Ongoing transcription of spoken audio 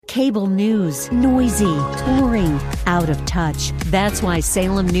Cable news, noisy, boring, out of touch. That's why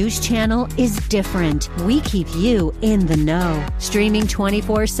Salem News Channel is different. We keep you in the know. Streaming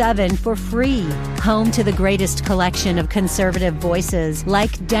 24/7 for free. Home to the greatest collection of conservative voices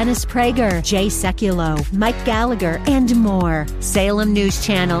like Dennis Prager, Jay Sekulow, Mike Gallagher, and more. Salem News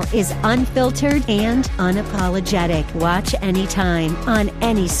Channel is unfiltered and unapologetic. Watch anytime, on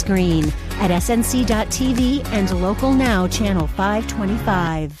any screen, at snc.tv and Local Now Channel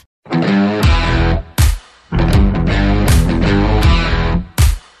 525.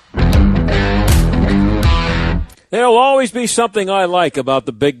 There'll always be something I like about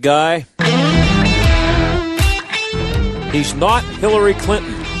the big guy. He's not Hillary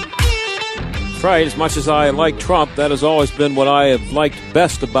Clinton. That's right, as much as I like Trump, that has always been what I have liked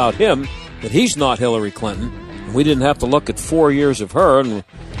best about him, that he's not Hillary Clinton. We didn't have to look at 4 years of her, and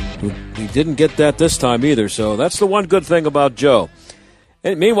we didn't get that this time either, so that's the one good thing about Joe.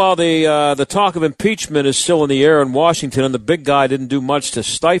 And meanwhile, the talk of impeachment is still in the air in Washington, and the big guy didn't do much to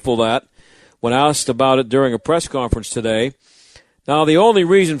stifle that when asked about it during a press conference today. Now, the only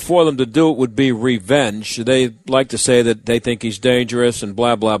reason for them to do it would be revenge. They like to say that they think he's dangerous and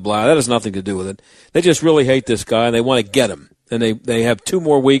blah, blah, blah. That has nothing to do with it. They just really hate this guy, and they want to get him. And they have 2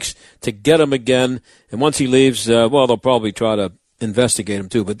 more weeks to get him again. And once he leaves, well, they'll probably try to investigate him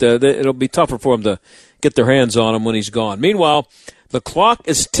too. But it'll be tougher for them to get their hands on him when he's gone. Meanwhile, the clock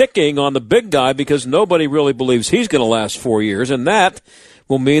is ticking on the big guy because nobody really believes he's going to last 4 years. And that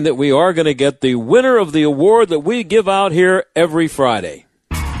will mean that we are going to get the winner of the award that we give out here every Friday.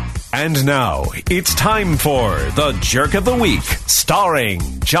 And now, it's time for The Jerk of the Week,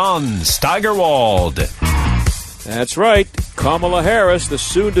 starring John Steigerwald. That's right. Kamala Harris, the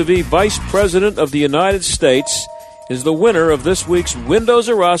soon-to-be Vice President of the United States, is the winner of this week's Windows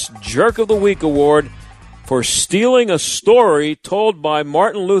R Us Jerk of the Week Award for stealing a story told by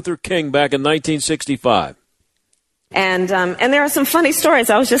Martin Luther King back in 1965. And there are some funny stories.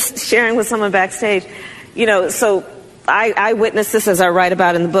 I was just sharing with someone backstage. So I witnessed this as I write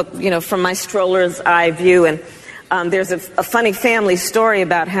about in the book, from my stroller's eye view. And there's a funny family story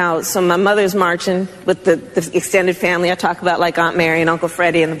about how, so my mother's marching with the extended family. I talk about like Aunt Mary and Uncle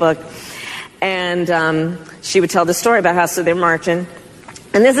Freddie in the book. And she would tell the story about how, so they're marching.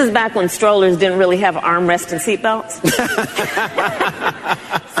 And this is back when strollers didn't really have armrests and seatbelts.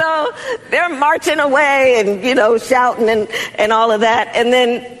 So they're marching away and, shouting and all of that. And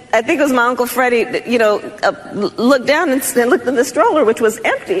then I think it was my Uncle Freddie, looked down and looked in the stroller, which was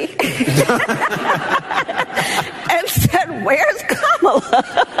empty, and said, "Where's Kamala?"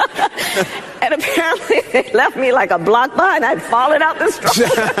 And apparently they left me like a block behind. I'd fallen out the stroller.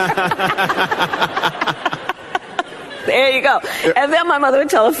 There you go. And then my mother would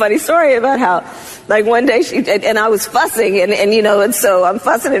tell a funny story about how, like, one day and I was fussing, and so I'm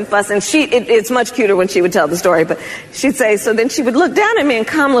fussing and fussing. It's much cuter when she would tell the story, but she'd say, so then she would look down at me and,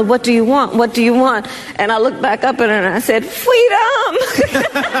 "Kamala, what do you want? What do you want?" And I looked back up at her and I said, "Freedom!"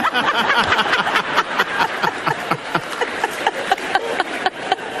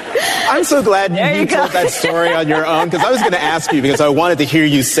 I'm so glad you told that story on your own, because I was going to ask you, because I wanted to hear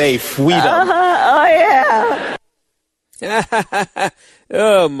you say freedom. Oh, yeah.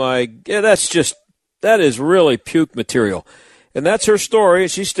 Oh, my. Yeah, that is really puke material. And that's her story,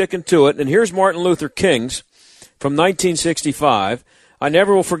 and she's sticking to it. And here's Martin Luther King's from 1965. "I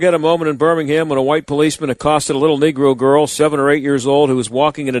never will forget a moment in Birmingham when a white policeman accosted a little Negro girl, 7 or 8 years old, who was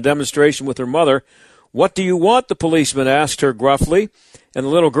walking in a demonstration with her mother. 'What do you want?' the policeman asked her gruffly. And the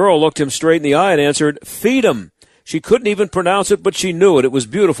little girl looked him straight in the eye and answered, 'Feed 'em.' She couldn't even pronounce it, but she knew it. It was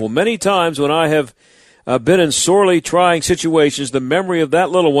beautiful. Many times when I have been in sorely trying situations, the memory of that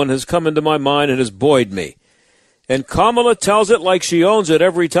little one has come into my mind and has buoyed me." And Kamala tells it like she owns it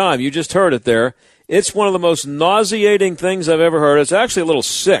every time. You just heard it there. It's one of the most nauseating things I've ever heard. It's actually a little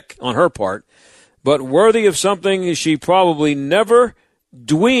sick on her part, but worthy of something she probably never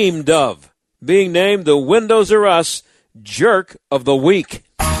dreamed of, being named the Windows R Us Jerk of the Week.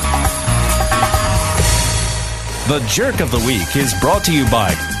 The Jerk of the Week is brought to you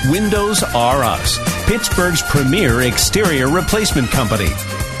by Windows R Us, Pittsburgh's premier exterior replacement company.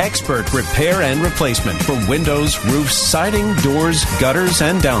 Expert repair and replacement for windows, roofs, siding, doors, gutters,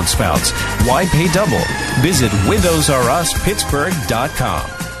 and downspouts. Why pay double? Visit WindowsRUsPittsburgh.com.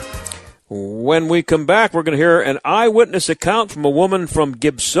 When we come back, we're going to hear an eyewitness account from a woman from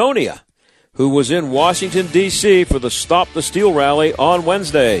Gibsonia who was in Washington, D.C. for the Stop the Steal rally on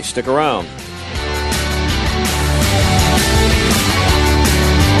Wednesday. Stick around.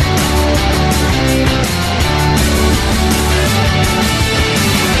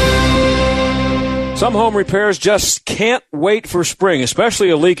 Some home repairs just can't wait for spring,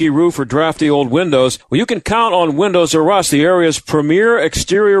 especially a leaky roof or drafty old windows. Well, you can count on Windows R Us, the area's premier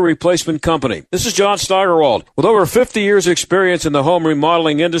exterior replacement company. This is John Steigerwald. With over 50 years experience in the home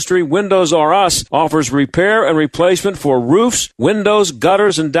remodeling industry, Windows R Us offers repair and replacement for roofs, windows,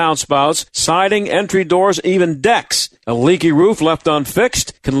 gutters, and downspouts, siding, entry doors, even decks. A leaky roof left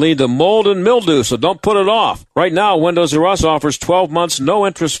unfixed can lead to mold and mildew, so don't put it off. Right now, Windows R Us offers 12 months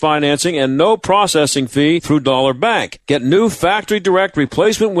no-interest financing and no processing fee through Dollar Bank. Get new factory direct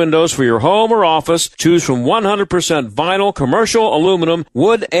replacement windows for your home or office. Choose from 100% vinyl, commercial, aluminum,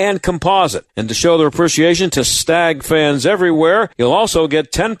 wood, and composite. And to show their appreciation to Stag fans everywhere, you'll also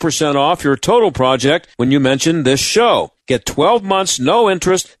get 10% off your total project when you mention this show. Get 12 months, no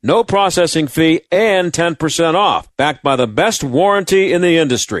interest, no processing fee, and 10% off. Backed by the best warranty in the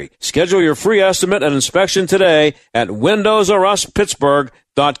industry. Schedule your free estimate and inspection today at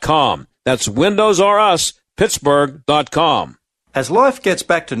WindowsRUsPittsburgh.com. That's WindowsRUsPittsburgh.com. As life gets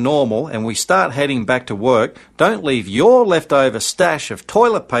back to normal and we start heading back to work, don't leave your leftover stash of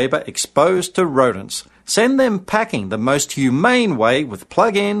toilet paper exposed to rodents. Send them packing the most humane way with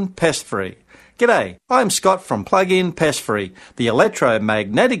Plug-in Pest Free. G'day, I'm Scott from Plug-in Pest Free, the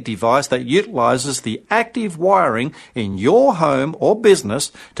electromagnetic device that utilises the active wiring in your home or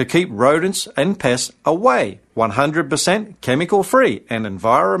business to keep rodents and pests away. 100% chemical free and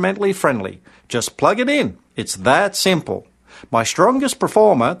environmentally friendly. Just plug it in. It's that simple. My strongest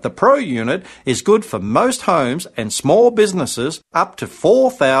performer, the Pro unit, is good for most homes and small businesses up to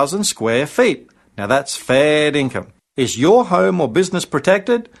 4,000 square feet. Now that's fair income. Is your home or business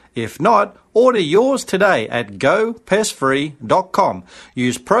protected? If not, order yours today at gopestfree.com.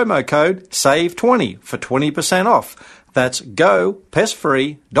 Use promo code SAVE20 for 20% off. That's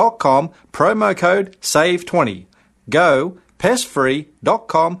gopestfree.com, promo code SAVE20.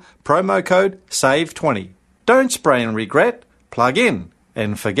 Gopestfree.com, promo code SAVE20. Don't spray and regret. Plug in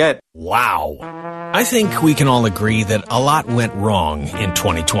and forget. Wow. I think we can all agree that a lot went wrong in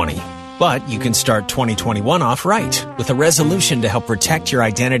 2020. But you can start 2021 off right with a resolution to help protect your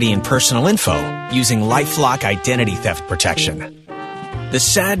identity and personal info using LifeLock Identity Theft Protection. The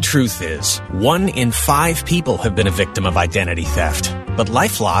sad truth is, 1 in 5 people have been a victim of identity theft. But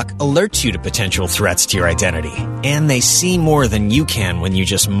LifeLock alerts you to potential threats to your identity. And they see more than you can when you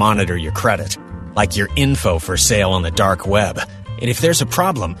just monitor your credit, like your info for sale on the dark web. And if there's a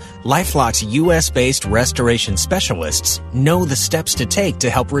problem, LifeLock's U.S.-based restoration specialists know the steps to take to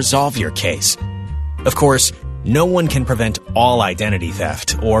help resolve your case. Of course, no one can prevent all identity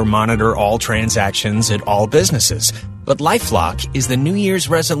theft or monitor all transactions at all businesses. But LifeLock is the New Year's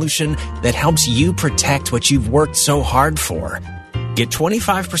resolution that helps you protect what you've worked so hard for. Get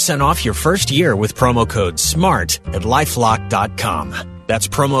 25% off your first year with promo code SMART at LifeLock.com. That's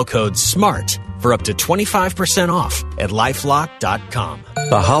promo code SMART for up to 25% off at LifeLock.com.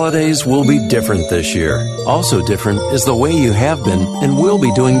 The holidays will be different this year. Also different is the way you have been and will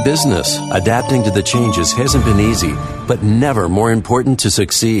be doing business. Adapting to the changes hasn't been easy, but never more important to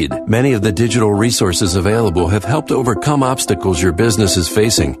succeed. Many of the digital resources available have helped overcome obstacles your business is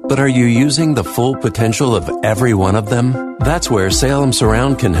facing. But are you using the full potential of every one of them? That's where Salem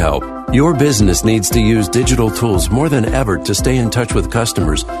Surround can help. Your business needs to use digital tools more than ever to stay in touch with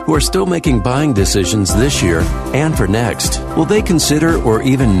customers who are still making buying decisions this year and for next. Will they consider or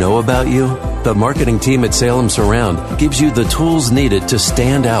even know about you? The marketing team at Salem Surround gives you the tools needed to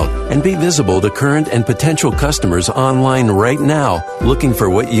stand out and be visible to current and potential customers online right now looking for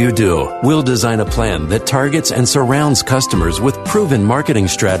what you do. We'll design a plan that targets and surrounds customers with proven marketing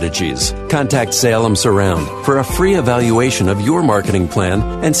strategies. Contact Salem Surround for a free evaluation of your marketing plan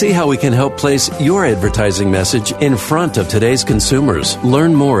and see how we can help place your advertising message in front of today's consumers.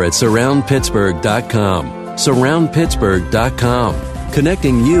 Learn more at SurroundPittsburgh.com. SurroundPittsburgh.com.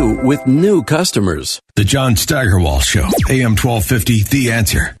 Connecting you with new customers. The John Steigerwald Show, AM 1250, The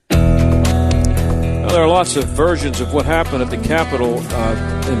Answer. Well, there are lots of versions of what happened at the Capitol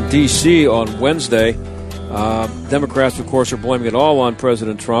in D.C. on Wednesday. Democrats, of course, are blaming it all on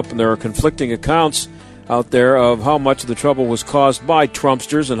President Trump, and there are conflicting accounts out there of how much of the trouble was caused by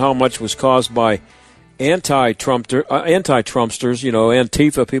Trumpsters and how much was caused by anti-Trumpsters,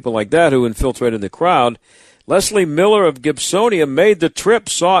 Antifa, people like that who infiltrated the crowd. Leslie Miller of Gibsonia made the trip,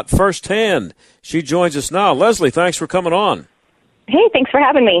 saw it firsthand. She joins us now. Leslie, thanks for coming on. Hey, thanks for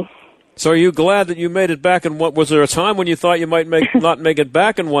having me. So are you glad that you made it back in one? Was there a time when you thought you might not make it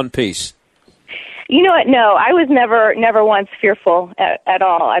back in one piece? You know what? No, I was never once fearful at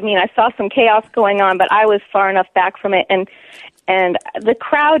all. I mean, I saw some chaos going on, but I was far enough back from it. And the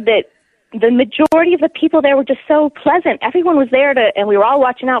crowd that the majority of the people there were just so pleasant. Everyone was there and we were all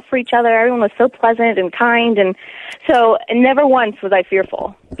watching out for each other. Everyone was so pleasant and kind, and so never once was I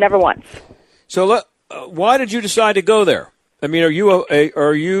fearful. Never once. So, why did you decide to go there? I mean,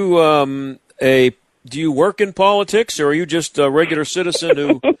 do you work in politics, or are you just a regular citizen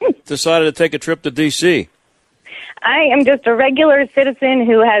who decided to take a trip to D.C.? I am just a regular citizen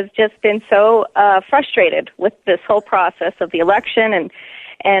who has just been so frustrated with this whole process of the election,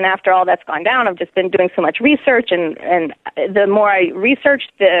 and after all that's gone down, I've just been doing so much research, and the more I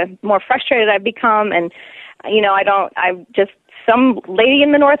researched, the more frustrated I've become, and I'm just some lady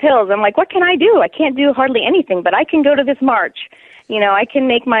in the North Hills. I'm like, what can I do? I can't do hardly anything, but I can go to this march. I can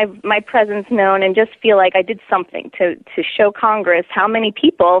make my presence known and just feel like I did something to show Congress how many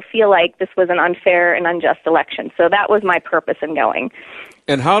people feel like this was an unfair and unjust election. So that was my purpose in going.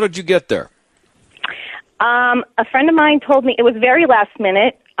 And how did you get there? A friend of mine told me, it was very last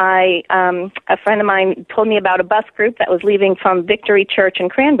minute. A friend of mine told me about a bus group that was leaving from Victory Church in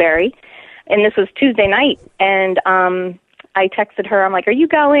Cranberry, and this was Tuesday night, and I texted her. I'm like, are you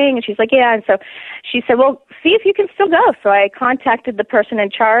going? And she's like, yeah. And so she said, well, see if you can still go. So I contacted the person in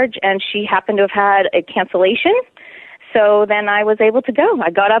charge, and she happened to have had a cancellation. So then I was able to go. I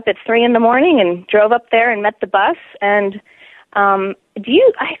got up at 3 a.m. and drove up there and met the bus. And my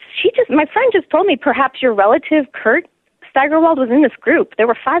friend just told me perhaps your relative, Kurt Steigerwald, was in this group. There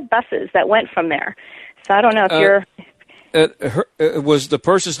were 5 buses that went from there. So I don't know if you're... was the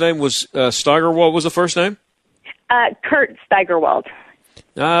person's name was Steigerwald was the first name? Kurt Steigerwald.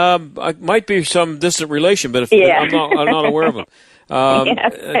 I might be some distant relation, but I'm not aware of him.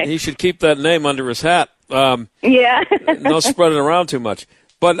 Right. He should keep that name under his hat. Yeah. Not spread it around too much.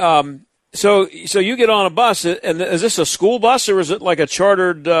 But so you get on a bus, and is this a school bus, or is it like a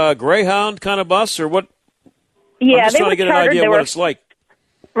chartered Greyhound kind of bus, or what? Yeah, I'm just trying to get an idea of what it's like.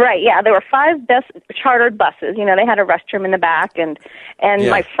 Right, yeah, there were 5 chartered buses. They had a restroom in the back, and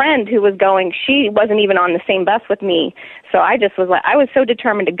my friend who was going, she wasn't even on the same bus with me. So I just was like, I was so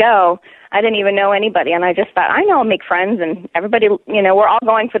determined to go. I didn't even know anybody, and I just thought, I know I'll make friends, and everybody, we're all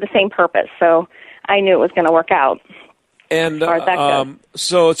going for the same purpose. So I knew it was going to work out. And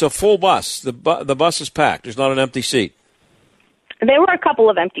so it's a full bus. The bus is packed. There's not an empty seat. There were a couple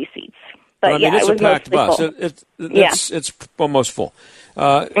of empty seats. But it's it was a packed bus. It's almost full.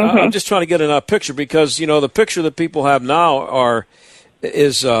 I'm just trying to get a picture because the picture that people have now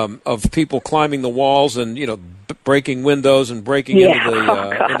is of people climbing the walls and breaking windows and breaking into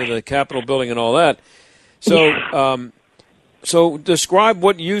the Capitol building and all that. So so describe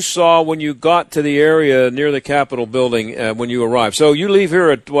what you saw when you got to the area near the Capitol building when you arrived. So you leave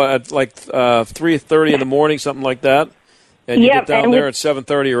here at 3:30 in the morning, something like that, and you get down there at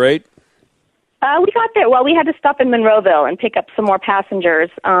 7:30 or 8. We got there. Well, we had to stop in Monroeville and pick up some more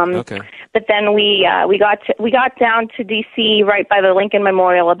passengers. Okay. But then we got down to D.C. right by the Lincoln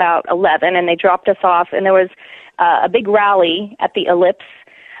Memorial about 11, and they dropped us off. And there was a big rally at the Ellipse,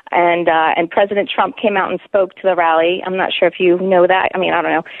 and President Trump came out and spoke to the rally. I'm not sure if you know that. I mean, I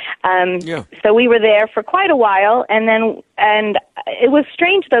don't know. So we were there for quite a while, and it was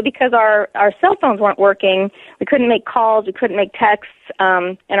strange though because our cell phones weren't working. We couldn't make calls. We couldn't make texts.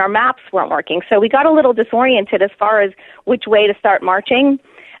 And our maps weren't working. So we got a little disoriented as far as which way to start marching.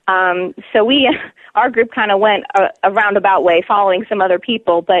 So our group kind of went a roundabout way following some other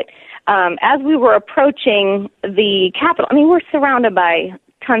people. But as we were approaching the Capitol, I mean, we're surrounded by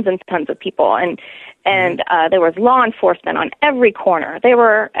tons and tons of people. And there was law enforcement on every corner. They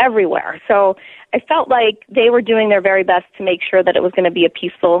were everywhere. So I felt like they were doing their very best to make sure that it was going to be a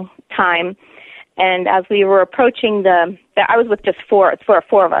peaceful time. And as we were approaching I was with just 4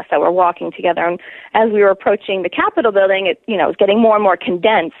 of us that were walking together. And as we were approaching the Capitol building, it was getting more and more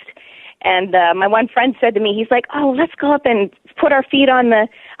condensed. And my one friend said to me, he's like, "Oh, let's go up and put our feet on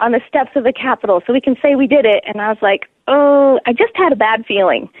the steps of the Capitol so we can say we did it." And I was like, "Oh, I just had a bad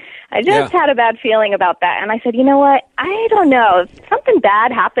feeling. Had a bad feeling about that." And I said, "You know what? I don't know. If something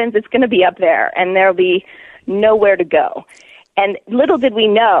bad happens, it's going to be up there, and there'll be nowhere to go." And little did we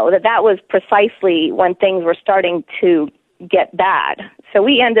know that was precisely when things were starting to get bad. So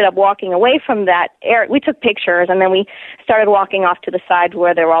we ended up walking away from that area. We took pictures, and then we started walking off to the side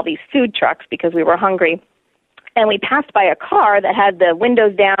where there were all these food trucks because we were hungry. And we passed by a car that had the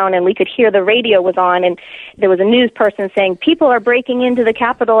windows down, and we could hear the radio was on, and there was a news person saying, "People are breaking into the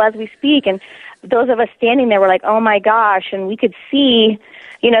Capitol as we speak." And those of us standing there were like, "Oh my gosh." And we could see,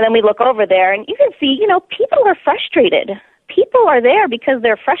 then we look over there, and you can see, people are frustrated. People are there because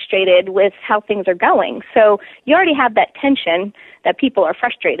they're frustrated with how things are going. So you already have that tension that people are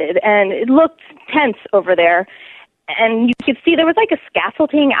frustrated, and it looked tense over there. and you could see there was like a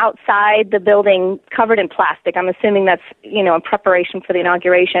scaffolding outside the building covered in plastic. I'm assuming that's, in preparation for the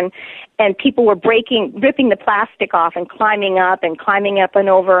inauguration. And people were ripping the plastic off and climbing up and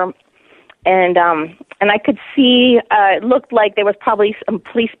over. And I could see, it looked like there was probably some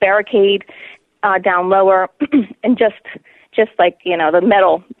police barricade down lower and just like, the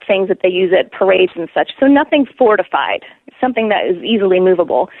metal things that they use at parades and such. So nothing fortified, something that is easily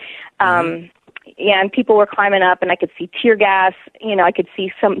movable. Yeah, and people were climbing up, and I could see tear gas. I could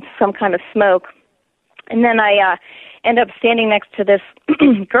see some kind of smoke. And then I ended up standing next to this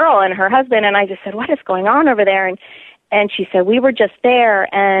girl and her husband, and I just said, "What is going on over there?" And she said, "We were just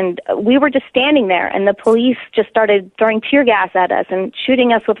there, and we were just standing there, and the police just started throwing tear gas at us and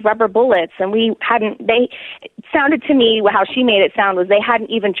shooting us with rubber bullets, and it sounded to me, how she made it sound was they hadn't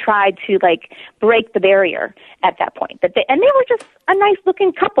even tried to, break the barrier at that point. And they were just a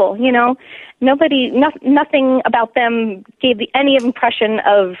nice-looking couple, nothing about them gave any impression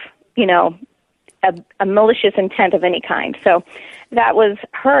of, a malicious intent of any kind. So that was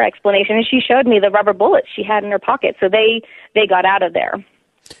her explanation, and she showed me the rubber bullets she had in her pocket. So they got out of there.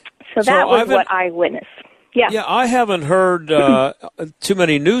 So that was what I witnessed. Yeah. Yeah, I haven't heard too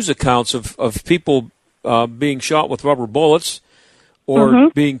many news accounts of people being shot with rubber bullets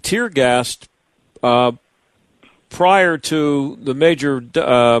or being tear gassed prior to the major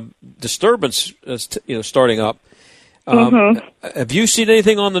disturbance starting up. Have you seen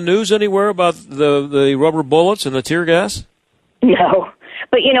anything on the news anywhere about the rubber bullets and the tear gas? No,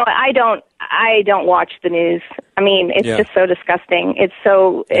 but I don't watch the news. I mean, it's just so disgusting. It's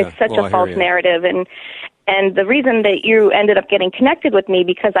such a false narrative, and the reason that you ended up getting connected with me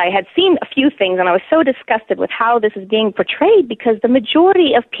because I had seen a few things, and I was so disgusted with how this is being portrayed because the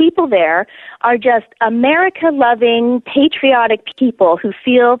majority of people there are just America-loving, patriotic people who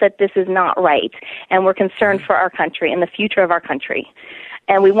feel that this is not right, and we're concerned for our country and the future of our country.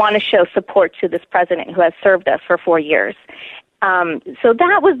 And we want to show support to this president who has served us for 4 years. So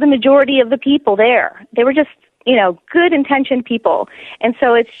that was the majority of the people there. They were just, good-intentioned people. And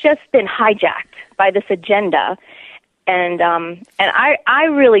so it's just been hijacked by this agenda. And I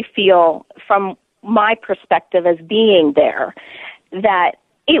really feel, from my perspective as being there, that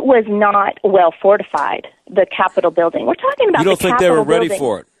it was not well fortified, the Capitol building. We're talking about the Capitol building. You don't think they were ready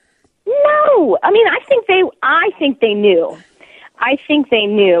for it? No. I mean, I think they knew. I think they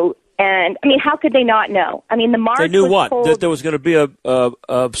knew. And, I mean, how could they not know? I mean, the march. They knew what? That there was going to be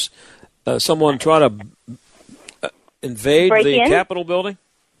someone try to invade the Capitol building?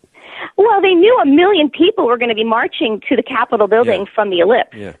 Well, they knew 1 million people were going to be marching to the Capitol building from the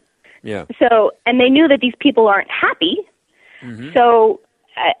Ellipse. Yeah. So, and they knew that these people aren't happy. So,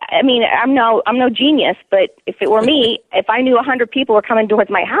 I mean, I'm no genius, but if it were me, if I knew 100 people were coming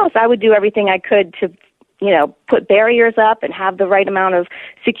towards my house, I would do everything I could to put barriers up and have the right amount of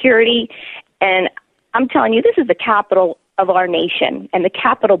security. And I'm telling you, this is the capital of our nation and the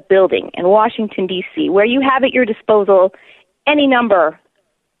Capitol building in Washington, D.C., where you have at your disposal any number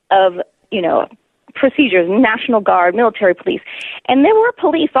of, procedures, National Guard, military police. And there were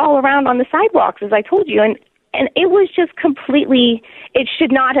police all around on the sidewalks, as I told you. And it was just completely, it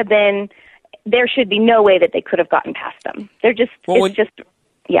should not have been, there should be no way that they could have gotten past them. They're just,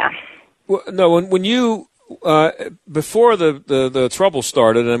 yeah. Well, no, when you, before the trouble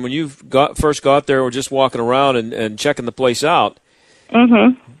started, and when you first got there, or just walking around and checking the place out,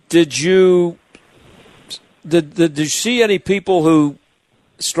 did you see any people who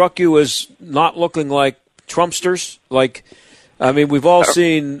struck you as not looking like Trumpsters? Like, I mean, we've all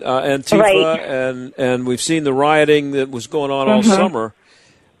seen Antifa, and we've seen the rioting that was going on all summer.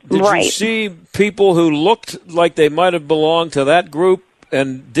 Did you see people who looked like they might have belonged to that group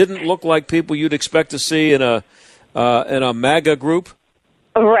and didn't look like people you'd expect to see in a MAGA group?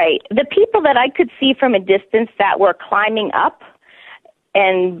 Right. The people that I could see from a distance that were climbing up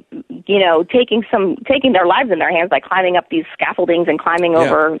and, taking their lives in their hands by climbing up these scaffoldings and climbing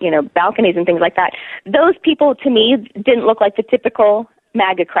over, balconies and things like that. Those people, to me, didn't look like the typical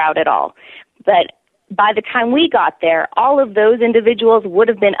MAGA crowd at all. But by the time we got there, all of those individuals would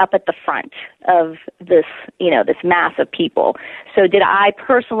have been up at the front of this, this mass of people. So did I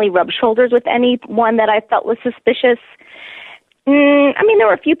personally rub shoulders with anyone that I felt was suspicious? I mean, there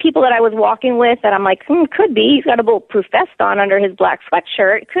were a few people that I was walking with that I'm like, could be. He's got a bulletproof vest on under his black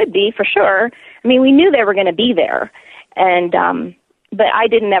sweatshirt. Could be, for sure. I mean, we knew they were going to be there. And, but I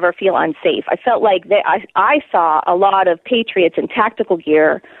didn't ever feel unsafe. I felt like I saw a lot of patriots in tactical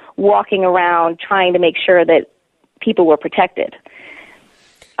gear walking around trying to make sure that people were protected.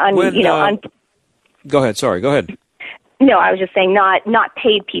 Go ahead. Sorry, go ahead. No, I was just saying not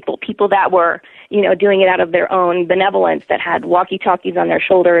paid people that were, doing it out of their own benevolence, that had walkie-talkies on their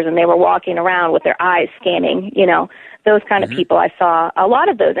shoulders and they were walking around with their eyes scanning, those kind of people. I saw a lot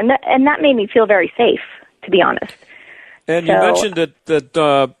of those, and that made me feel very safe, to be honest. And you mentioned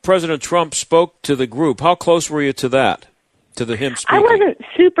that President Trump spoke to the group. How close were you to that? To him speaking? I wasn't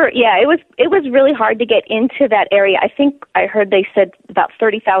super. Yeah, it was really hard to get into that area. I think I heard they said about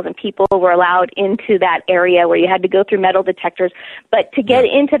 30,000 people were allowed into that area where you had to go through metal detectors. But to get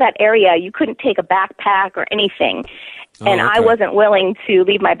into that area, you couldn't take a backpack or anything. And I wasn't willing to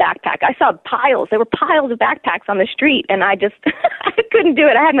leave my backpack. I saw piles. There were piles of backpacks on the street, and I just I couldn't do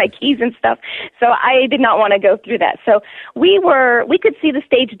it. I had my keys and stuff, so I did not want to go through that. So we could see the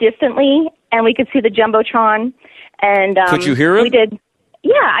stage distantly, and we could see the Jumbotron. And could you hear him? We did.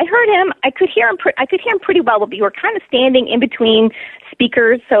 Yeah, I heard him. I could hear him. I could hear him pretty well, but we were kind of standing in between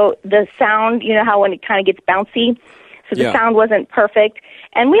speakers, so the sound, how when it kind of gets bouncy, so the sound wasn't perfect.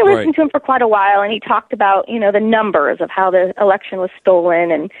 And we listened to him for quite a while, and he talked about, the numbers of how the election was stolen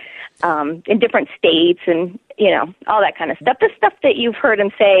and in different states and, all that kind of stuff. The stuff that you've heard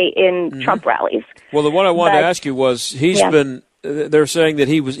him say in Trump rallies. Well, the one I wanted to ask you was they're saying that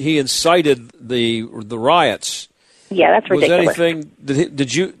he incited the riots. Yeah, that's ridiculous. Was anything,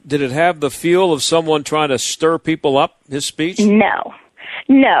 did it have the feel of someone trying to stir people up, his speech? No.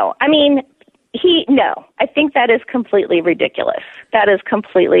 I mean, no. I think that is completely ridiculous. That is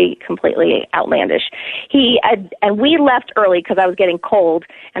completely outlandish. And we left early because I was getting cold,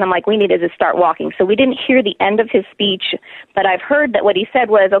 and I'm like, we needed to start walking. So we didn't hear the end of his speech, but I've heard that what he said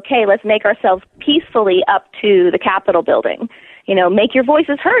was, okay, let's make ourselves peacefully up to the Capitol building. Make your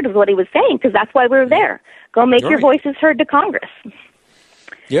voices heard is what he was saying, because that's why we were there. Go make your voices heard to Congress.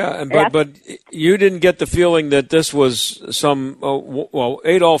 Yeah, but you didn't get the feeling that this was some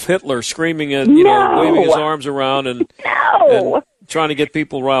Adolf Hitler screaming and waving his arms around and trying to get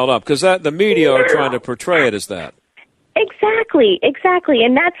people riled up, because the media are trying to portray it as that. Exactly,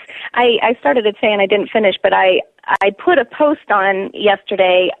 and that's I started to say and I didn't finish, but I put a post on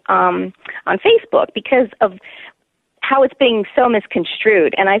yesterday on Facebook because of how it's being so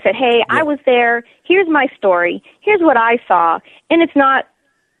misconstrued. And I said, hey, I was there. Here's my story. Here's what I saw. And it's not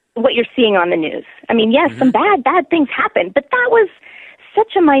what you're seeing on the news. I mean, yes, some bad things happened, but that was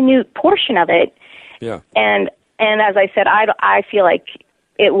such a minute portion of it. Yeah. And as I said, I feel like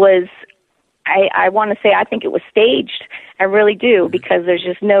it was, I want to say I think it was staged. I really do, because there's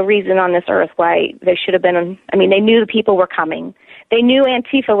just no reason on this earth why they should have been. I mean, they knew the people were coming. They knew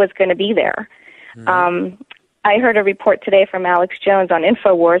Antifa was going to be there. I heard a report today from Alex Jones on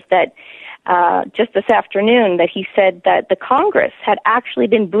InfoWars that just this afternoon that he said that the Congress had actually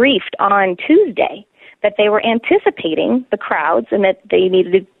been briefed on Tuesday that they were anticipating the crowds and that they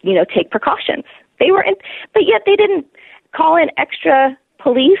needed to, take precautions. But yet they didn't call in extra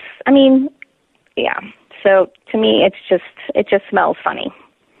police. I mean, yeah. So to me, it just smells funny.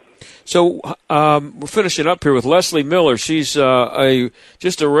 So we're finishing up here with Leslie Miller. She's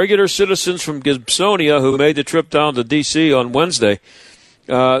just a regular citizen from Gibsonia who made the trip down to D.C. on Wednesday.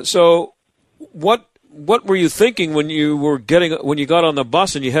 So what were you thinking when you got on the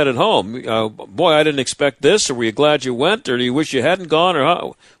bus and you headed home? Boy, I didn't expect this. Or were you glad you went, or do you wish you hadn't gone? Or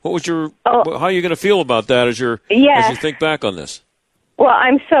how are you going to feel about that as you think back on this? Well,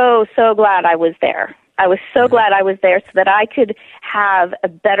 I'm so glad I was there. I was so glad I was there so that I could have a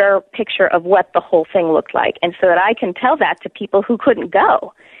better picture of what the whole thing looked like, and so that I can tell that to people who couldn't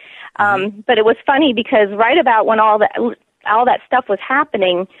go. But it was funny because right about when all that stuff was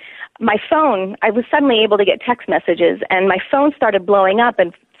happening, my phone, I was suddenly able to get text messages, and my phone started blowing up,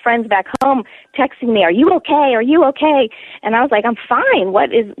 and friends back home texting me, "Are you okay? Are you okay?" And I was like, "I'm fine.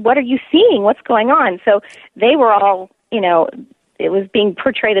 What are you seeing? What's going on?" So they were all, it was being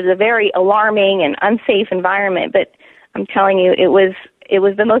portrayed as a very alarming and unsafe environment, but I'm telling you, it was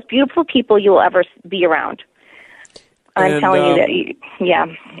the most beautiful people you will ever be around. I'm telling you that, yeah.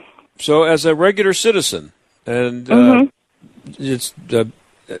 So as a regular citizen, and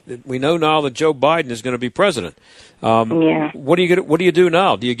we know now that Joe Biden is going to be president. What do you do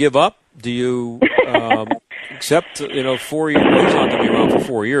now? Do you give up? Do you accept 4 years? He's not going to be around for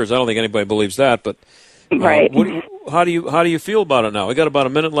 4 years. I don't think anybody believes that, but. Right. How do you feel about it now? We got about a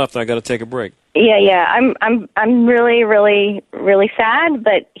minute left, and I got to take a break. Yeah. I'm really, really, really sad.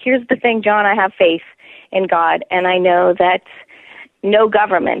 But here's the thing, John. I have faith in God, and I know that no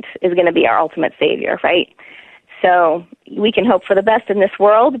government is going to be our ultimate savior, right? So we can hope for the best in this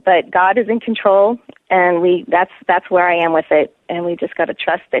world, but God is in control, and that's where I am with it. And we just got to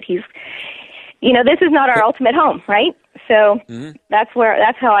trust that He's. This is not our ultimate home, right? So that's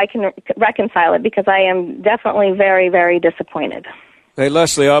how I can reconcile it, because I am definitely very, very disappointed. Hey,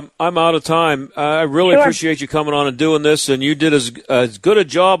 Leslie, I'm out of time. I really appreciate you coming on and doing this, and you did as good a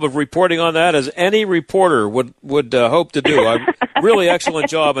job of reporting on that as any reporter would hope to do. Really excellent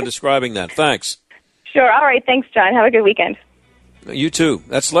job in describing that. Thanks. Sure. All right. Thanks, John. Have a good weekend. You too.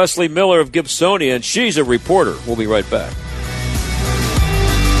 That's Leslie Miller of Gibsonia, and she's a reporter. We'll be right back.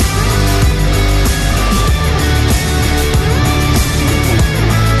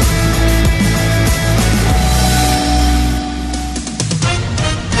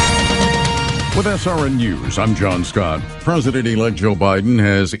 With SRN News, I'm John Scott. President-elect Joe Biden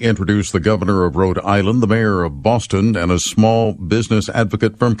has introduced the governor of Rhode Island, the mayor of Boston, and a small business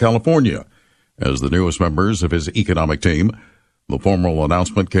advocate from California as the newest members of his economic team. The formal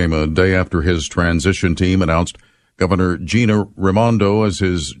announcement came a day after his transition team announced Governor Gina Raimondo as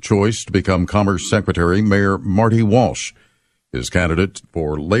his choice to become Commerce Secretary, Mayor Marty Walsh, his candidate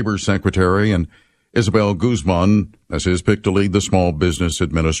for Labor Secretary, and Isabel Guzman as his pick to lead the Small Business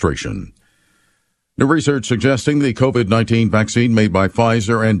Administration. New research suggesting the COVID-19 vaccine made by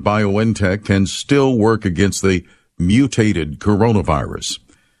Pfizer and BioNTech can still work against the mutated coronavirus.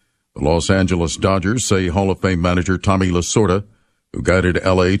 The Los Angeles Dodgers say Hall of Fame manager Tommy Lasorda, who guided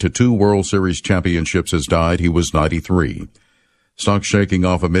L.A. to 2 World Series championships, has died. He was 93. Stocks shaking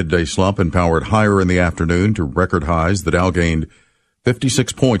off a midday slump and powered higher in the afternoon to record highs. The Dow gained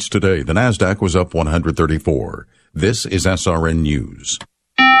 56 points today. The Nasdaq was up 134. This is SRN News.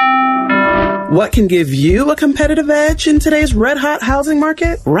 What can give you a competitive edge in today's red-hot housing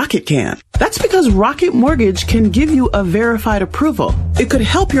market? Rocket can. That's because Rocket Mortgage can give you a verified approval. It could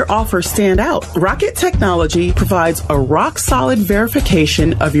help your offer stand out. Rocket Technology provides a rock-solid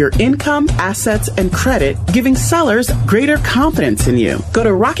verification of your income, assets, and credit, giving sellers greater confidence in you. Go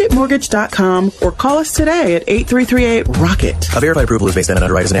to rocketmortgage.com or call us today at 8338-ROCKET. A verified approval is based on an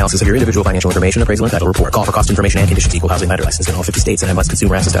underwriter's analysis of your individual financial information, appraisal, and title report. Call for cost information and conditions. Equal housing lender license in all 50 states and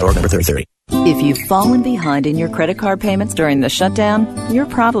MLSConsumerAccess.org number 3030. If you've fallen behind in your credit card payments during the shutdown, you're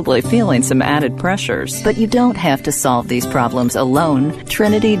probably feeling some added pressures. But you don't have to solve these problems alone.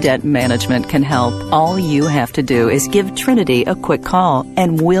 Trinity Debt Management can help. All you have to do is give Trinity a quick call,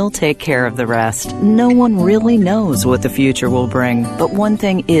 and we'll take care of the rest. No one really knows what the future will bring, but one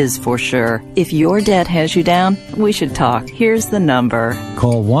thing is for sure. If your debt has you down, we should talk. Here's the number.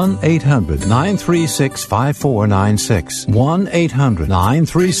 Call 1-800-936-5496.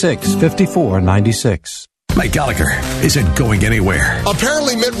 1-800-936-5496. Mike Gallagher isn't going anywhere.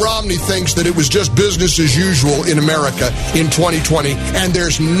 Apparently, Mitt Romney thinks that it was just business as usual in America in 2020, and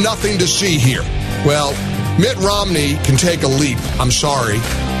there's nothing to see here. Well, Mitt Romney can take a leap. I'm sorry.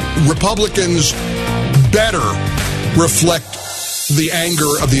 Republicans better reflect the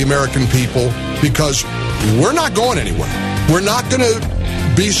anger of the American people, because we're not going anywhere. We're not going to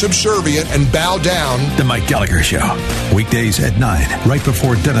be subservient and bow down. The Mike Gallagher Show, weekdays at 9, right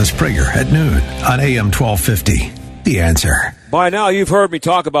before Dennis Prager at noon on AM 1250. The Answer. By now, you've heard me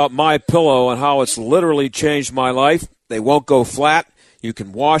talk about MyPillow and how it's literally changed my life. They won't go flat. You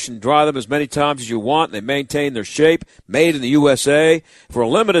can wash and dry them as many times as you want. They maintain their shape. Made in the USA. For a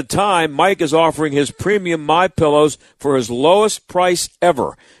limited time, Mike is offering his premium MyPillows for his lowest price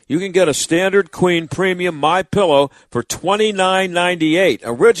ever. You can get a standard queen premium MyPillow for $29.98.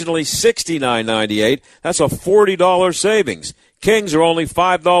 Originally $69.98. That's a $40 savings. Kings are only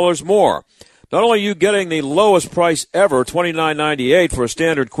 $5 more. Not only are you getting the lowest price ever, $29.98 for a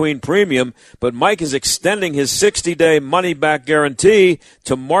standard queen premium, but Mike is extending his 60-day money-back guarantee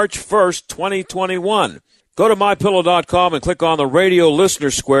to March 1st, 2021. Go to MyPillow.com and click on the radio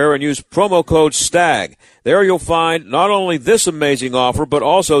listener square and use promo code STAG. There you'll find not only this amazing offer, but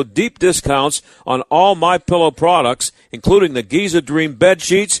also deep discounts on all MyPillow products, including the Giza Dream bed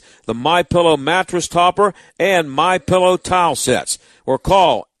sheets, the MyPillow mattress topper, and MyPillow towel sets. Or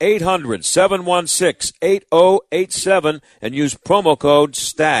call 800-716-8087 and use promo code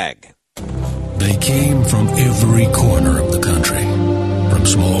STAG. They came from every corner of the country, from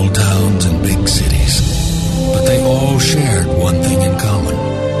small towns and big cities. But they all shared one thing in common.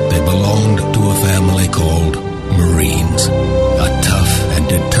 They belonged to a family called Marines, a tough and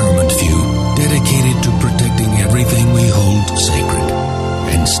determined few dedicated to protecting everything we hold sacred.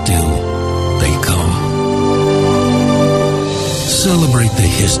 And still, they come. Celebrate the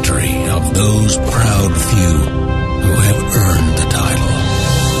history of those proud few who have earned the title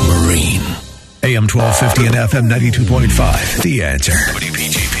Marine. AM 1250 and FM 92.5. The Answer.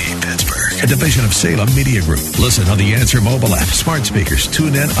 WPGP Pittsburgh, a division of Salem Media Group. Listen on the Answer mobile app, smart speakers,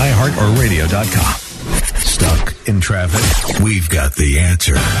 TuneIn, iHeart, or radio.com. Stuck in traffic? We've got the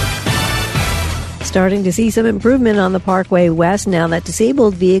answer. starting to see some improvement on the Parkway West now. That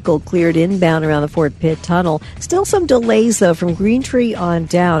disabled vehicle cleared inbound around the Fort Pitt Tunnel. Still some delays, though, from Green Tree on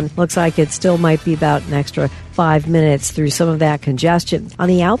down. Looks like it still might be about an extra 5 minutes through some of that congestion. On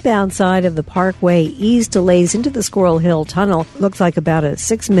the outbound side of the Parkway East, delays into the Squirrel Hill Tunnel. Looks like about a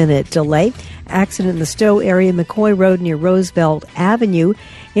 6-minute delay. Accident in the Stowe area, McCoy Road near Roosevelt Avenue.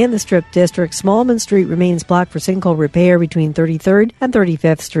 In the Strip District, Smallman Street remains blocked for sinkhole repair between 33rd and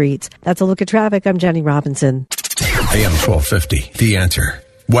 35th Streets. That's a look at traffic. I'm Jenny Robinson. AM 1250, The Answer.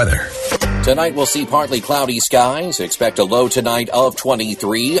 Weather. Tonight we'll see partly cloudy skies. Expect a low tonight of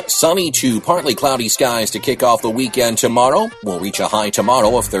 23. Sunny to partly cloudy skies to kick off the weekend tomorrow. We'll reach a high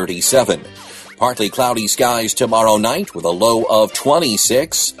tomorrow of 37. Partly cloudy skies tomorrow night with a low of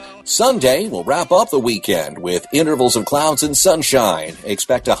 26. Sunday will wrap up the weekend with intervals of clouds and sunshine.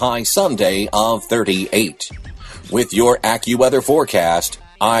 Expect a high Sunday of 38. With your AccuWeather forecast,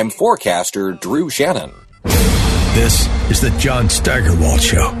 I'm forecaster Drew Shannon. This is the John Steigerwald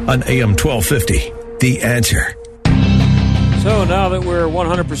Show on AM 1250, The Answer. So now that we're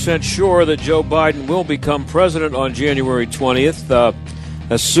 100% sure that Joe Biden will become president on January 20th,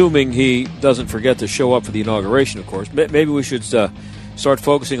 assuming he doesn't forget to show up for the inauguration, of course, maybe we should start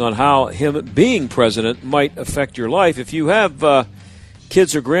focusing on how him being president might affect your life. If you have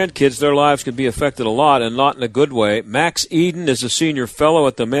kids or grandkids, their lives can be affected a lot, and not in a good way. Max Eden is a senior fellow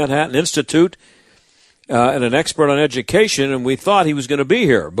at the Manhattan Institute and an expert on education, and we thought he was going to be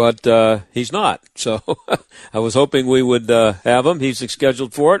here, but he's not. So I was hoping we would have him. He's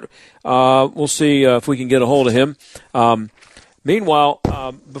scheduled for it. We'll see if we can get a hold of him. Meanwhile,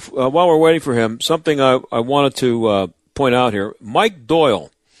 while we're waiting for him, something I wanted to point out here. Mike Doyle,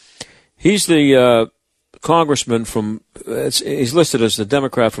 he's the congressman from, he's listed as the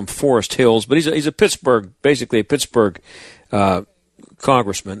Democrat from Forest Hills, but he's a Pittsburgh, basically a Pittsburgh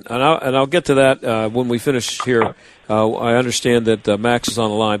congressman. And I'll get to that when we finish here. I understand that Max is on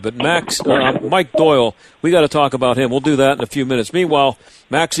the line. But Mike Doyle, we got to talk about him. We'll do that in a few minutes. Meanwhile,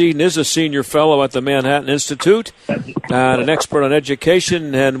 Max Eden is a senior fellow at the Manhattan Institute and an expert on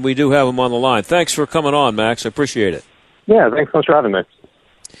education, and we do have him on the line. Thanks for coming on, Max. I appreciate it. Yeah, thanks so much for having me.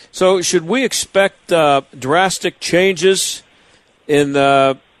 So should we expect drastic changes in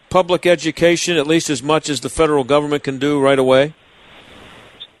public education, at least as much as the federal government can do right away?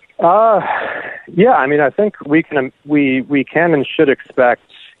 Yeah, I mean, I think we can and should expect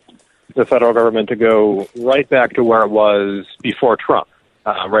the federal government to go right back to where it was before Trump,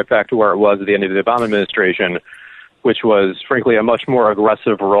 right back to where it was at the end of the Obama administration, which was, frankly, a much more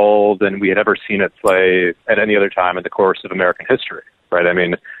aggressive role than we had ever seen it play at any other time in the course of American history, right? I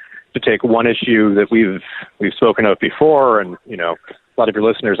mean, to take one issue that we've spoken of before, and, you know, a lot of your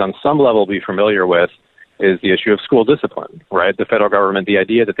listeners on some level be familiar with, is the issue of school discipline, right? The federal government, the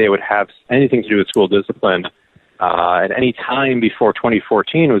idea that they would have anything to do with school discipline at any time before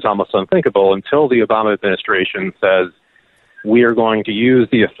 2014 was almost unthinkable until the Obama administration says, we are going to use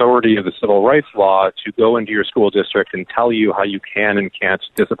the authority of the civil rights law to go into your school district and tell you how you can and can't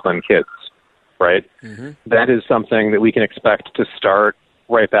discipline kids, right? Mm-hmm. That is something that we can expect to start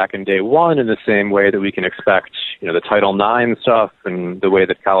right back in day one, in the same way that we can expect, you know, the Title IX stuff and the way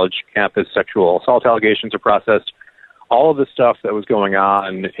that college campus sexual assault allegations are processed. All of the stuff that was going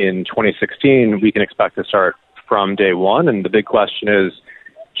on in 2016, we can expect to start from day one. And the big question is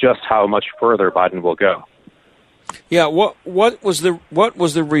just how much further Biden will go. Yeah, what was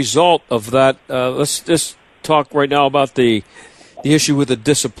the result of that? Let's just talk right now about the issue with the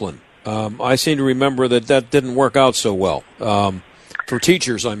discipline. I seem to remember that didn't work out so well. For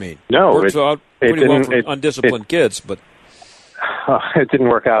teachers, I mean. No, it worked out pretty well for undisciplined kids, but it didn't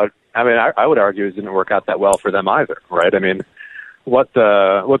work out. I mean, I would argue it didn't work out that well for them either, right? I mean, what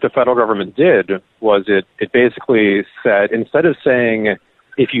the federal government did was it basically said, instead of saying,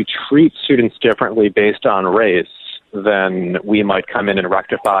 if you treat students differently based on race, then we might come in and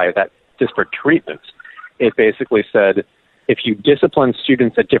rectify that disparate treatment. It basically said, if you discipline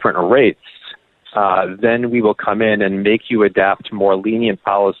students at different rates, then we will come in and make you adapt more lenient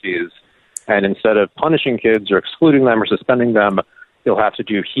policies. And instead of punishing kids or excluding them or suspending them, you'll have to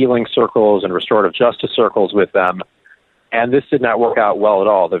do healing circles and restorative justice circles with them. And this did not work out well at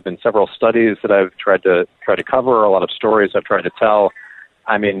all. There have been several studies that I've tried to cover, a lot of stories I've tried to tell.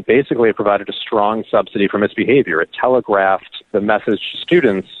 I mean, basically it provided a strong subsidy for misbehavior. It telegraphed the message to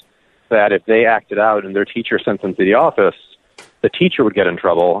students that if they acted out and their teacher sent them to the office, the teacher would get in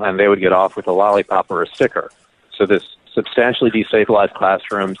trouble and they would get off with a lollipop or a sticker. So this substantially destabilized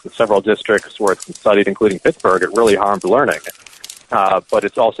classrooms in several districts where it's been studied, including Pittsburgh. It really harmed learning. But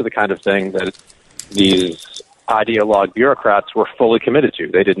it's also the kind of thing that these ideologue bureaucrats were fully committed to.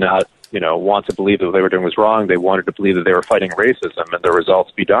 They did not want to believe that what they were doing was wrong. They wanted to believe that they were fighting racism, and the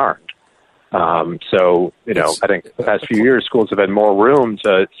results be darned. I think the past few years, schools have had more room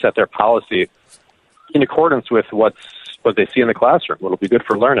to set their policy in accordance with what they see in the classroom, what will be good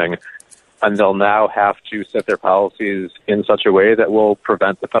for learning, and they'll now have to set their policies in such a way that will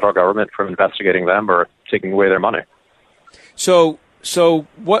prevent the federal government from investigating them or taking away their money. So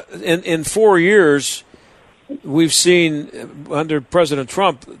what in 4 years we've seen under President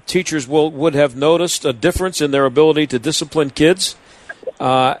Trump, teachers would have noticed a difference in their ability to discipline kids,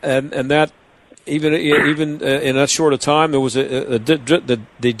 and that even in that short a time, there was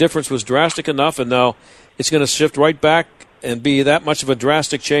the difference was drastic enough, and now it's going to shift right back and be that much of a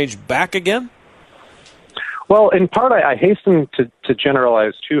drastic change back again? Well, in part, I hasten to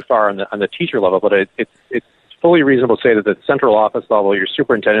generalize too far on the teacher level, but it's fully reasonable to say that at the central office level, your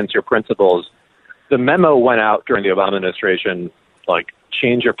superintendents, your principals, the memo went out during the Obama administration, like,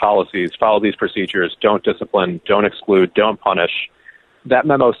 change your policies, follow these procedures, don't discipline, don't exclude, don't punish. That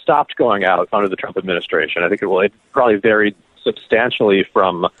memo stopped going out under the Trump administration. I think it probably varied substantially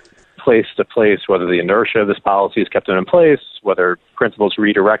from place to place, whether the inertia of this policy has kept them in place, whether principals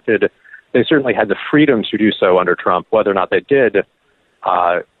redirected. They certainly had the freedom to do so under Trump. Whether or not they did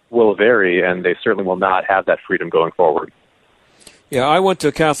will vary, and they certainly will not have that freedom going forward. Yeah, I went to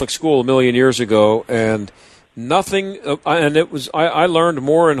a Catholic school a million years ago, and nothing. I learned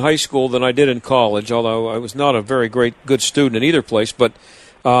more in high school than I did in college, although I was not a very good student in either place. But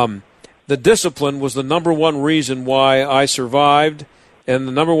the discipline was the number one reason why I survived, and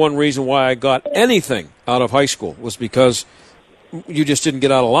the number one reason why I got anything out of high school was because you just didn't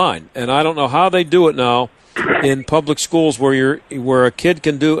get out of line. And I don't know how they do it now in public schools where a kid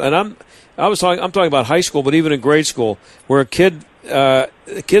can do. And I'm talking about high school, but even in grade school, where kids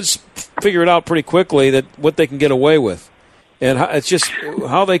figure it out pretty quickly that what they can get away with, and it's just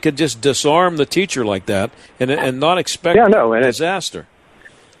how they could just disarm the teacher like that and not expect disaster.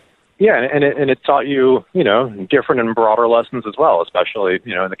 Yeah, and it taught you, different and broader lessons as well, especially,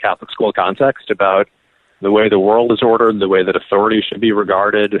 in the Catholic school context about the way the world is ordered, the way that authority should be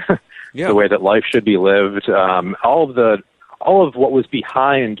regarded, the way that life should be lived. All of what was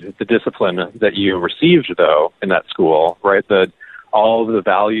behind the discipline that you received, though, in that school, right? All of the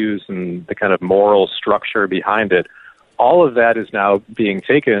values and the kind of moral structure behind it, all of that is now being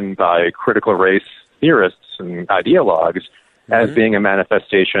taken by critical race theorists and ideologues as being a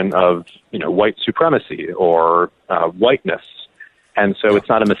manifestation of, white supremacy or whiteness. And so it's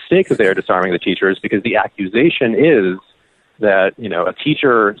not a mistake that they're disarming the teachers, because the accusation is that, a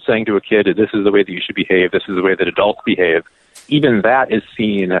teacher saying to a kid, this is the way that you should behave, this is the way that adults behave, even that is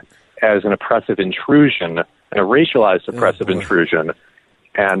seen as an oppressive intrusion, and a racialized oppressive intrusion.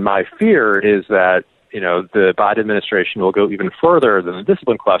 And my fear is that, the Biden administration will go even further than the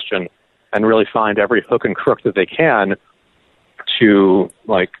discipline question and really find every hook and crook that they can to,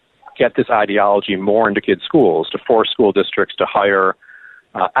 get this ideology more into kids' schools, to force school districts to hire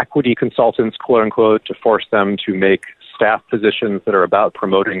equity consultants, quote unquote, to force them to make staff positions that are about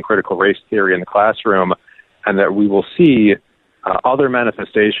promoting critical race theory in the classroom, and that we will see other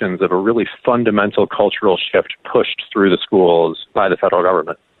manifestations of a really fundamental cultural shift pushed through the schools by the federal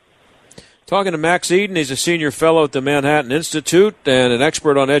government. Talking to Max Eden, he's a senior fellow at the Manhattan Institute and an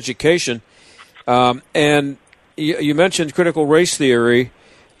expert on education. And you mentioned critical race theory.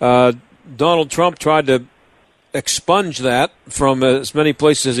 Donald Trump tried to expunge that from as many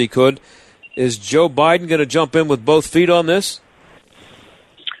places as he could. Is Joe Biden going to jump in with both feet on this?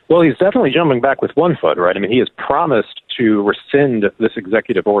 Well, he's definitely jumping back with one foot, right? I mean, he has promised to rescind this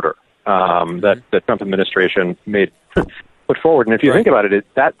executive order that the Trump administration put forward. And if you think about it,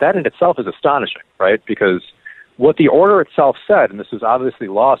 that in itself is astonishing, right? Because what the order itself said, and this was obviously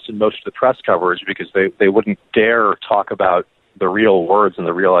lost in most of the press coverage because they wouldn't dare talk about the real words and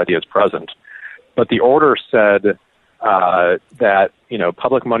the real ideas present. But the order said that,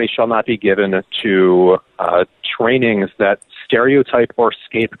 public money shall not be given to trainings that stereotype or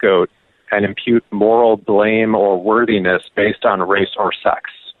scapegoat and impute moral blame or worthiness based on race or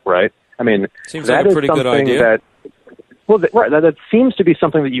sex, right? I mean, seems that like a is pretty good something idea. that seems to be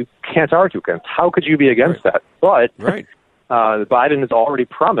something that you can't argue against. How could you be against that? But Biden has already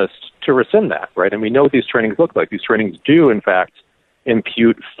promised to rescind that, right? And we know what these trainings look like. These trainings do, in fact,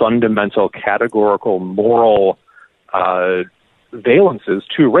 impute fundamental, categorical, moral valences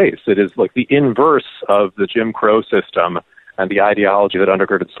to race. It is like the inverse of the Jim Crow system and the ideology that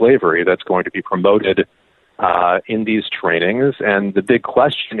undergirded slavery that's going to be promoted in these trainings. And the big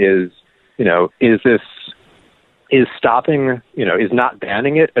question is, is stopping, is not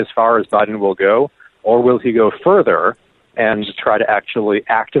banning it as far as Biden will go, or will he go further and try to actually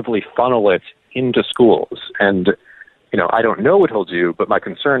actively funnel it into schools. And, I don't know what he'll do, but my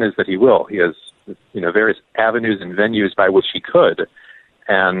concern is that he will. He has, various avenues and venues by which he could.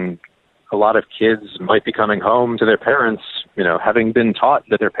 And a lot of kids might be coming home to their parents, having been taught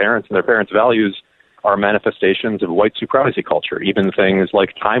that their parents and their parents' values are manifestations of white supremacy culture. Even things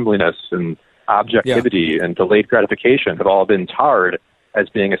like timeliness and objectivity and delayed gratification have all been tarred as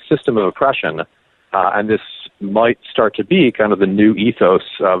being a system of oppression. And this might start to be kind of the new ethos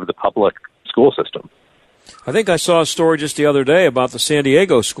of the public school system. I think I saw a story just the other day about the San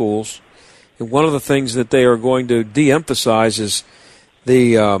Diego schools. And one of the things that they are going to de-emphasize is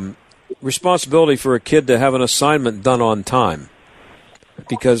the responsibility for a kid to have an assignment done on time,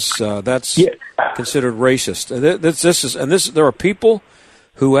 because that's considered racist. There are people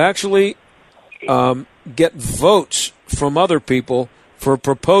who actually get votes from other people for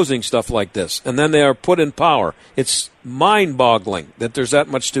proposing stuff like this, and then they are put in power. It's mind-boggling that there's that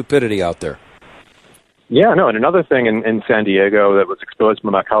much stupidity out there. Yeah, no, and another thing in San Diego that was exposed by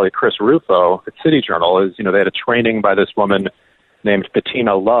my colleague Chris Rufo at City Journal is, they had a training by this woman named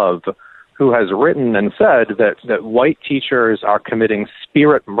Bettina Love, who has written and said that white teachers are committing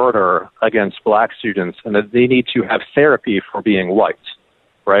spirit murder against black students and that they need to have therapy for being white,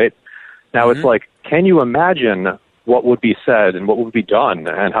 right? Now, It's like, can you imagine what would be said and what would be done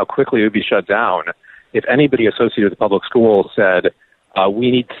and how quickly it would be shut down if anybody associated with the public schools said,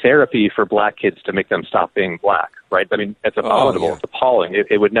 we need therapy for black kids to make them stop being black, right? I mean, it's abominable. It's appalling.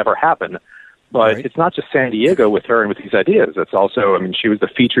 It would never happen. But It's not just San Diego with her and with these ideas. It's also, she was the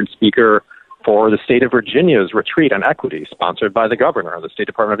featured speaker for the state of Virginia's retreat on equity, sponsored by the governor of the State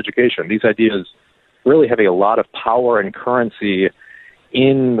Department of Education. These ideas really have a lot of power and currency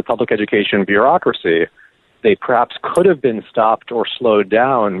in the public education bureaucracy. They perhaps could have been stopped or slowed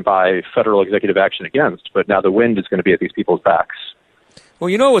down by federal executive action against, but now the wind is going to be at these people's backs.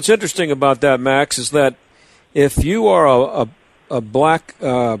 Well, what's interesting about that, Max, is that if you are a black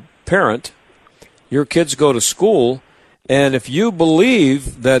parent, your kids go to school, and if you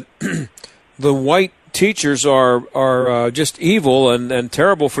believe that the white teachers are just evil and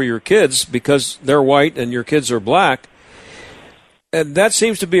terrible for your kids because they're white and your kids are black, and that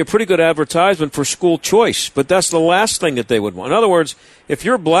seems to be a pretty good advertisement for school choice. But that's the last thing that they would want. In other words, if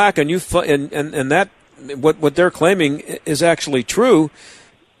you're black and and that what they're claiming is actually true,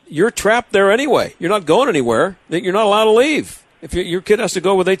 you're trapped there anyway. You're not going anywhere. You're not allowed to leave. If your kid has to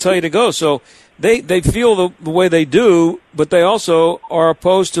go where they tell you to go. So they feel the way they do, but they also are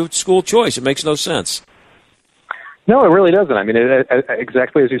opposed to school choice. It makes no sense. No, it really doesn't.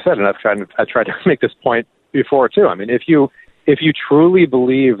 Exactly as you said, and I've tried to make this point before too. If you truly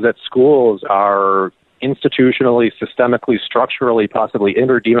believe that schools are institutionally, systemically, structurally, possibly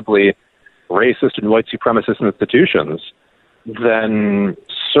irredeemably racist and white supremacist institutions, then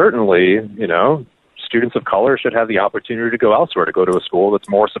certainly, students of color should have the opportunity to go elsewhere, to go to a school that's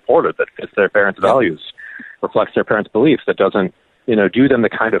more supportive, that fits their parents' values, reflects their parents' beliefs, that doesn't, do them the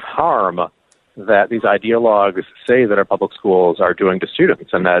kind of harm that these ideologues say that our public schools are doing to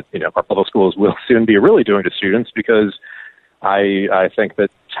students, and that, our public schools will soon be really doing to students, because I think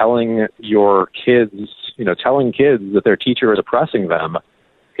that telling kids that their teacher is oppressing them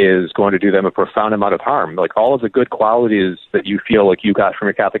is going to do them a profound amount of harm. Like all of the good qualities that you feel like you got from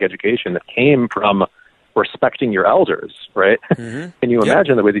your Catholic education that came from respecting your elders, right? Mm-hmm. Can you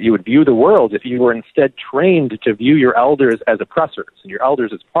imagine the way that you would view the world if you were instead trained to view your elders as oppressors and your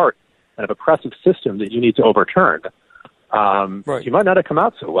elders as part of an oppressive system that you need to overturn? You might not have come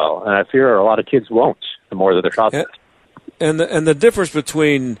out so well, and I fear a lot of kids won't the more that they're taught this. And the difference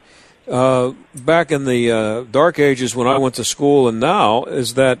between back in the dark ages when I went to school and now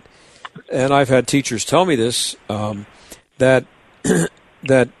is that, and I've had teachers tell me this, that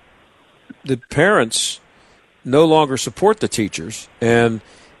that the parents no longer support the teachers. And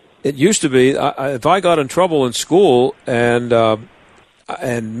it used to be if I got in trouble in school and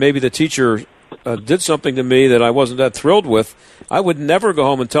maybe the teacher did something to me that I wasn't that thrilled with, I would never go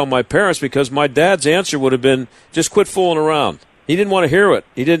home and tell my parents, because my dad's answer would have been, just quit fooling around. He didn't want to hear it.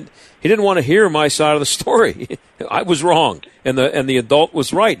 He didn't want to hear my side of the story. I was wrong, and the adult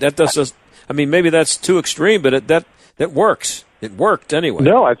was right. That does. Maybe that's too extreme, but that works. It worked anyway.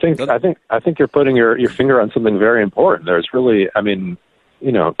 No, I think you're putting your finger on something very important. There's really,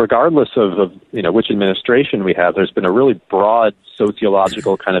 regardless of which administration we have, there's been a really broad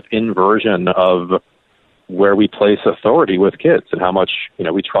sociological kind of inversion of where we place authority with kids and how much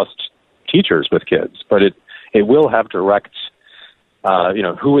we trust teachers with kids. But it will have direct.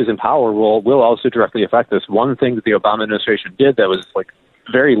 Who is in power will also directly affect this. One thing that the Obama administration did that was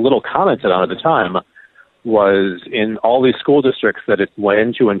very little commented on at the time was in all these school districts that it went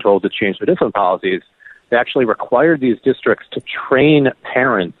into and told to change their discipline policies, they actually required these districts to train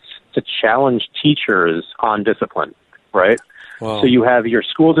parents to challenge teachers on discipline, right? Wow. So you have your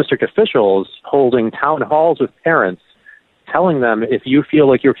school district officials holding town halls with parents, telling them, if you feel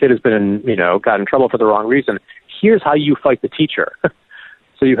like your kid has been, got in trouble for the wrong reason, here's how you fight the teacher.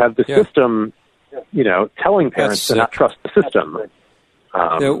 So you have the system, telling parents to not trust the system.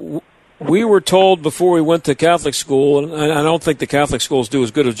 We were told before we went to Catholic school, and I don't think the Catholic schools do as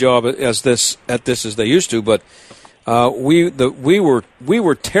good a job at this as they used to, but we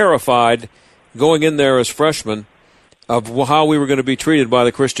were terrified going in there as freshmen of how we were going to be treated by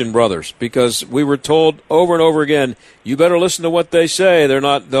the Christian Brothers, because we were told over and over again, you better listen to what they say.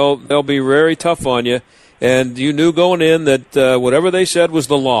 They'll be very tough on you, and you knew going in that whatever they said was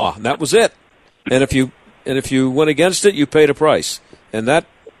the law, and that was it. And if you went against it, you paid a price, and that.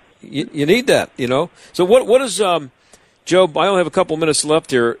 You need that, So what is Joe? I only have a couple minutes left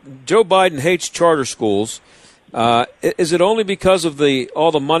here. Joe Biden hates charter schools. Is it only because of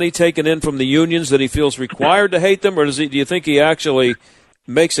all the money taken in from the unions that he feels required to hate them, or do you think he actually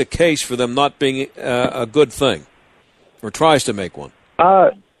makes a case for them not being a good thing, or tries to make one?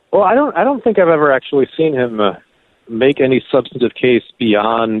 Well, I don't think I've ever actually seen him make any substantive case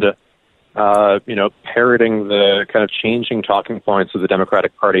beyond. Parroting the kind of changing talking points of the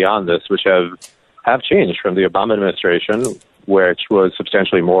Democratic Party on this, which have changed from the Obama administration, which was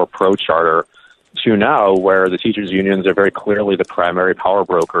substantially more pro-charter, to now where the teachers' unions are very clearly the primary power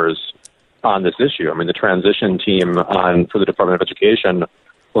brokers on this issue. I mean, the transition team for the Department of Education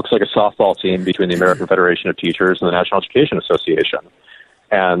looks like a softball team between the American Federation of Teachers and the National Education Association.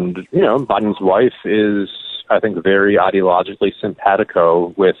 And, Biden's wife is, I think, very ideologically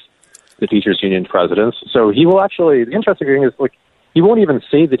simpatico with the teachers' union presidents. So he will actually, the interesting thing is, he won't even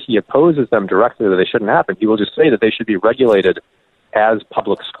say that he opposes them directly, that they shouldn't happen. He will just say that they should be regulated as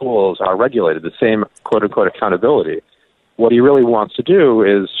public schools are regulated, the same quote-unquote accountability. What he really wants to do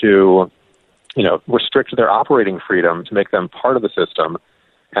is to, restrict their operating freedom to make them part of the system,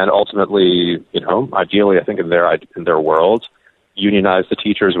 and ultimately, ideally, I think in their world, unionize the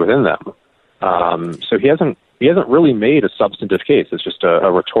teachers within them. So he hasn't really made a substantive case. It's just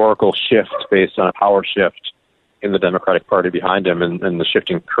a rhetorical shift based on a power shift in the Democratic Party behind him and the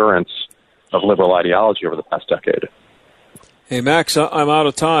shifting currents of liberal ideology over the past decade. Hey, Max, I'm out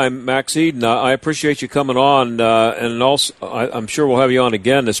of time. Max Eden, I appreciate you coming on, and also I'm sure we'll have you on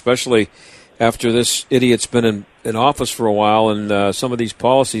again, especially after this idiot's been in office for a while and some of these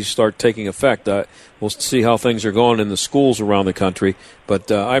policies start taking effect. We'll see how things are going in the schools around the country.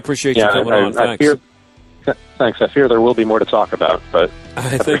 But I appreciate you coming on. Thanks. Thanks. I fear there will be more to talk about, but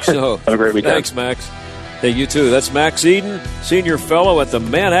I think so. Have a great weekend. Thanks, Max. Hey, you too. That's Max Eden, Senior Fellow at the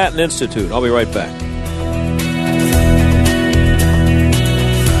Manhattan Institute. I'll be right back.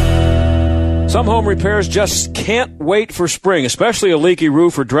 Some home repairs just can't wait for spring, especially a leaky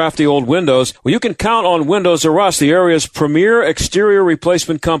roof or drafty old windows. Well, you can count on Windows R Us, the area's premier exterior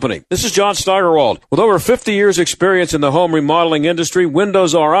replacement company. This is John Steigerwald. With over 50 years experience in the home remodeling industry,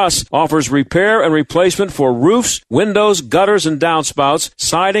 Windows R Us offers repair and replacement for roofs, windows, gutters and downspouts,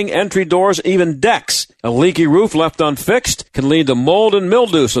 siding, entry doors, even decks. A leaky roof left unfixed can lead to mold and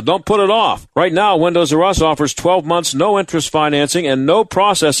mildew, so don't put it off. Right now, Windows R Us offers 12 months no-interest financing and no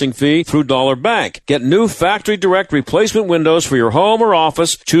processing fee through Dollar Bank. Get new factory direct replacement windows for your home or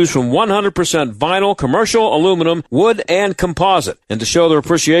office. Choose from 100% vinyl, commercial, aluminum, wood, and composite. And to show their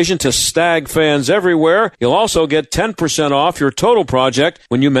appreciation to Stag fans everywhere, you'll also get 10% off your total project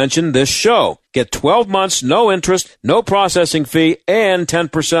when you mention this show. Get 12 months, no interest, no processing fee, and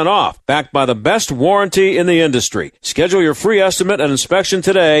 10% off. Backed by the best warranty in the industry. Schedule your free estimate and inspection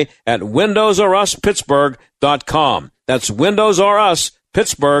today at WindowsRUsPittsburgh.com. That's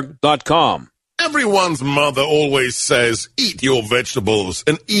WindowsRUsPittsburgh.com. Everyone's mother always says, eat your vegetables.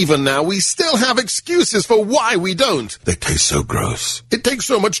 And even now, we still have excuses for why we don't. They taste so gross. It takes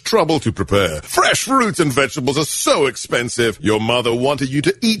so much trouble to prepare. Fresh fruits and vegetables are so expensive. Your mother wanted you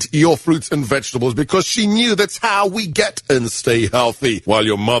to eat your fruits and vegetables because she knew that's how we get and stay healthy. While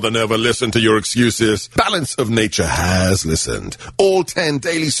your mother never listened to your excuses, Balance of Nature has listened. All 10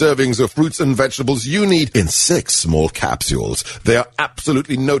 daily servings of fruits and vegetables you need in 6 small capsules. They are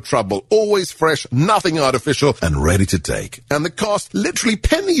absolutely no trouble, always fresh fresh, nothing artificial, and ready to take. And the cost, literally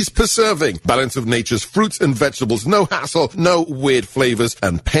pennies per serving. Balance of Nature's fruits and vegetables, no hassle, no weird flavors,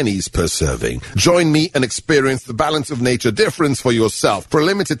 and pennies per serving. Join me and experience the Balance of Nature difference for yourself. For a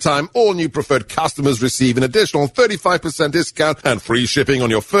limited time, all new preferred customers receive an additional 35% discount and free shipping on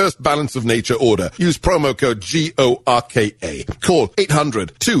your first Balance of Nature order. Use promo code GORKA. Call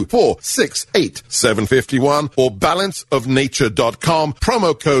 800-246-8751 or balanceofnature.com.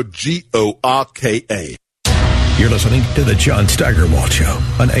 Promo code GORKA. You're listening to the John Steigerwald Show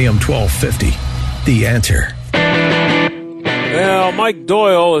on AM 1250. The Answer. Well, Mike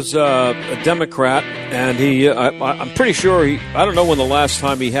Doyle is a Democrat, and I'm pretty sure I don't know when the last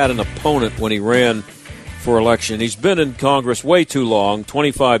time he had an opponent when he ran for election. He's been in Congress way too long,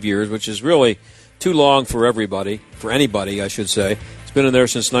 25 years, which is really too long for anybody, I should say. He's been in there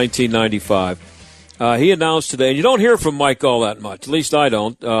since 1995. He announced today, and you don't hear from Mike all that much, at least I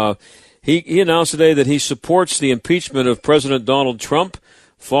don't. He announced today that he supports the impeachment of President Donald Trump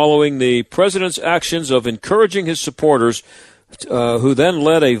following the president's actions of encouraging his supporters who then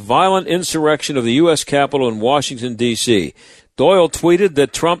led a violent insurrection of the U.S. Capitol in Washington, D.C. Doyle tweeted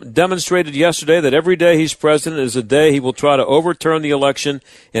that Trump demonstrated yesterday that every day he's president is a day he will try to overturn the election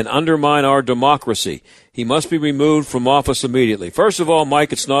and undermine our democracy. He must be removed from office immediately. First of all,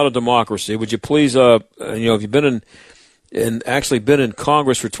 Mike, it's not a democracy. Would you please, if you've been actually been in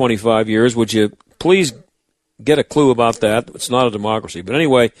Congress for 25 years, would you please get a clue about that? It's not a democracy. But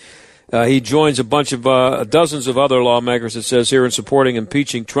anyway, he joins a bunch of dozens of other lawmakers, it says here, in supporting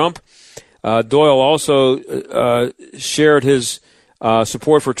impeaching Trump. Doyle also shared his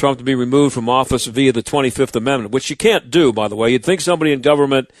support for Trump to be removed from office via the 25th Amendment, which you can't do, by the way. You'd think somebody in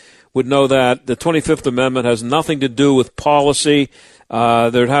government would know that. The 25th Amendment has nothing to do with policy.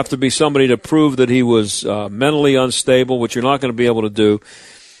 There'd have to be somebody to prove that he was mentally unstable, which you're not going to be able to do.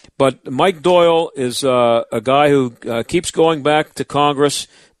 But Mike Doyle is a guy who keeps going back to Congress.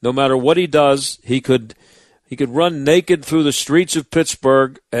 No matter what he does, he could run naked through the streets of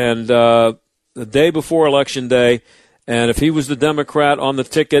Pittsburgh and the day before Election Day, and if he was the Democrat on the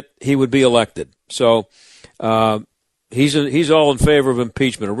ticket, he would be elected. So he's all in favor of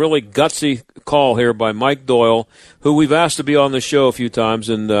impeachment. A really gutsy call here by Mike Doyle, who we've asked to be on the show a few times,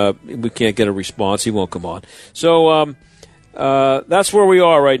 and we can't get a response. He won't come on. So that's where we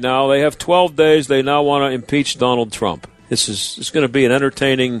are right now. They have 12 days. They now want to impeach Donald Trump. It's going to be an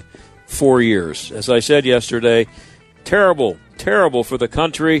entertaining 4 years. As I said yesterday, terrible for the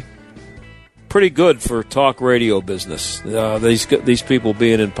country, pretty good for talk radio business, these people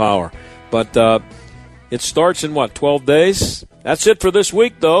being in power. But it starts in, 12 days? That's it for this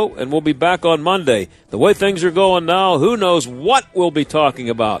week, though, and we'll be back on Monday. The way things are going now, who knows what we'll be talking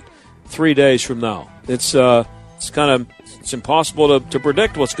about 3 days from now. It's impossible to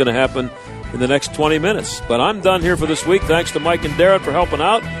predict what's going to happen in the next 20 minutes. But I'm done here for this week. Thanks to Mike and Darren for helping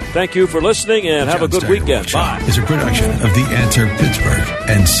out. Thank you for listening, and have a good weekend. Bye. Is a production of The Answer Pittsburgh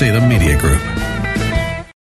and Salem Media Group.